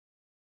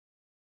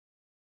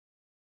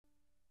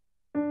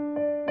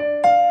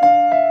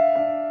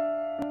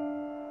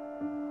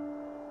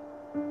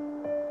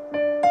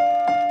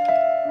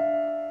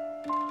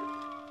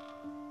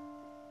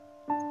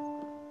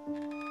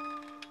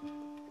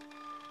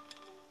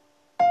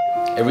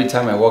Every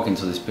time I walk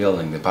into this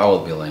building, the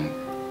Powell building,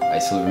 I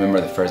still remember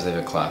the first day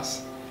of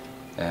class.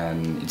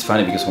 And it's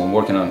funny because when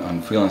working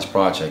on freelance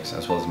projects,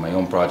 as well as my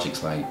own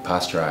projects like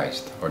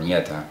Pasteurized or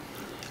Nieta,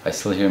 I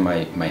still hear in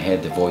my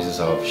head the voices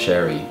of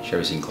Sherry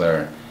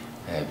Sinclair,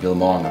 Bill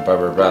Mong, and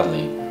Barbara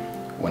Bradley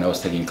when I was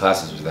taking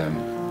classes with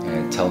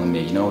them, telling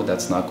me, you know,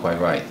 that's not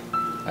quite right.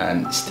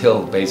 And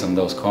still, based on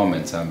those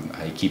comments,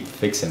 I keep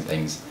fixing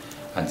things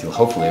until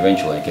hopefully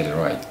eventually I get it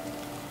right.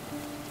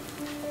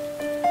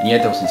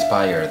 Nieta was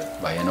inspired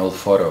by an old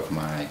photo of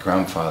my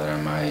grandfather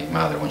and my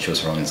mother when she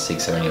was around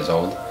 6-7 years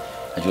old.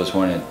 And she was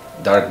wearing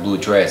a dark blue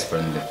dress, but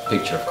in the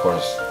picture, of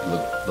course, it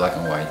looked black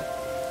and white.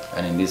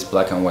 And in this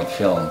black and white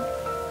film,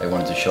 I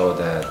wanted to show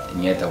that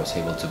Nieta was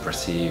able to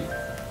perceive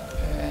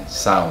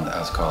sound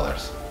as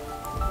colors.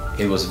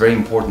 It was very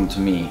important to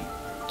me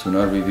to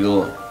not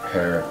reveal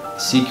her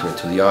secret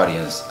to the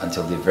audience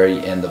until the very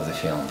end of the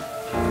film.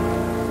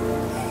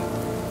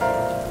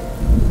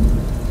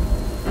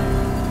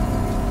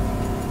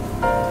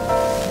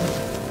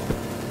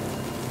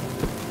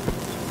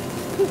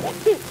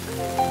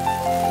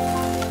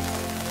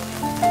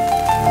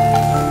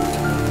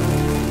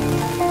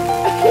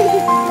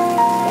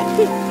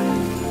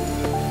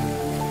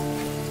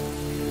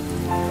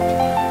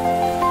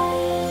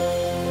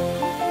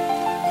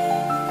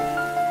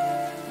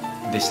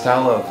 The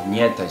style of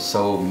Nieta is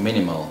so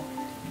minimal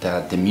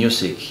that the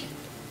music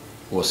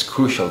was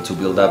crucial to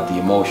build up the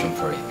emotion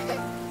for it.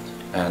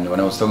 And when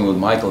I was talking with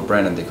Michael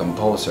Brennan, the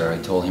composer, I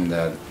told him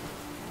that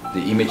the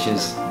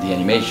images, the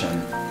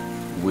animation,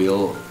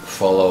 will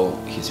follow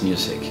his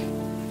music.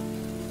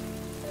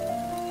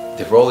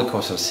 The roller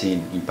coaster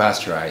scene in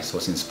Pasteurized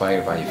was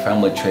inspired by a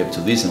family trip to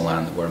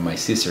Disneyland where my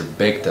sister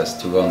begged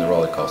us to go on the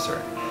roller coaster.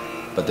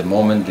 But the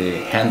moment the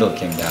handle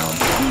came down,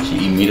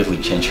 she immediately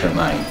changed her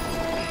mind.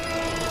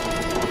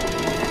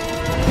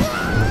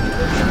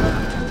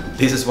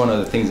 This is one of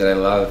the things that I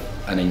love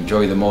and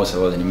enjoy the most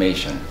about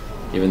animation.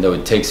 Even though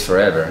it takes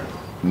forever,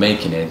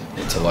 making it,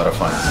 it's a lot of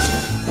fun.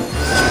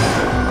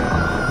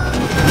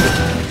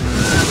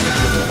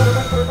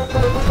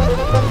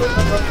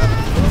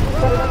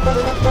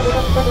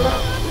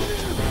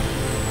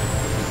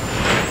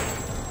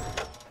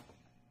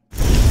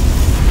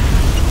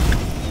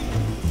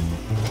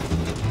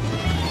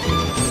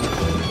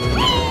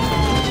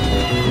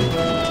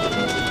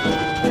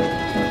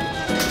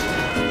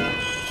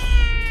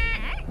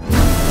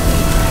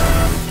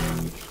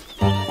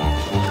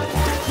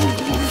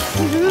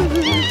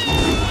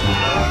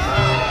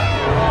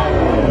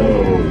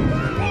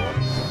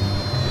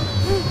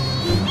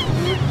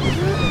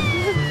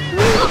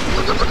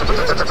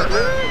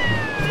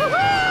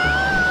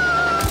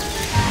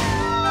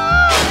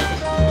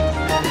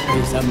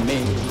 Bésame,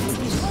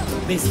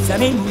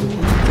 bésame mucho.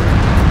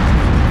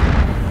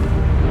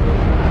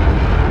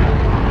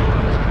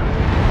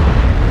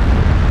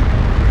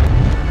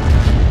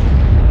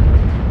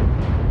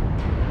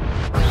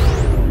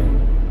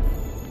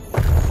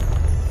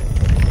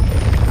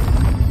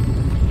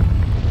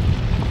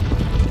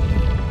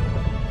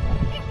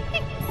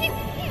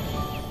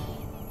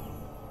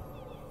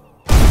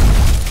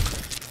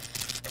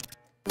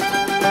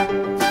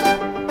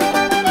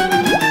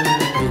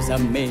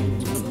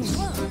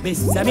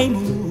 Bésame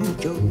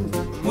mucho,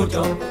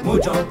 mucho,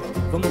 mucho,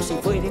 como si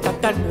fuera esta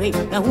tarde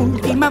la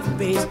última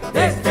vez.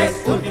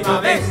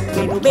 Última vez.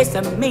 Pero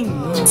bésame,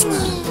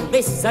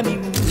 bésame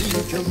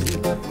mucho,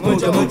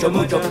 mucho, mucho,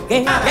 mucho.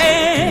 Que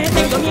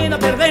tengo miedo a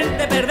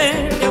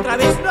perderte otra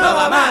vez. No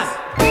va más.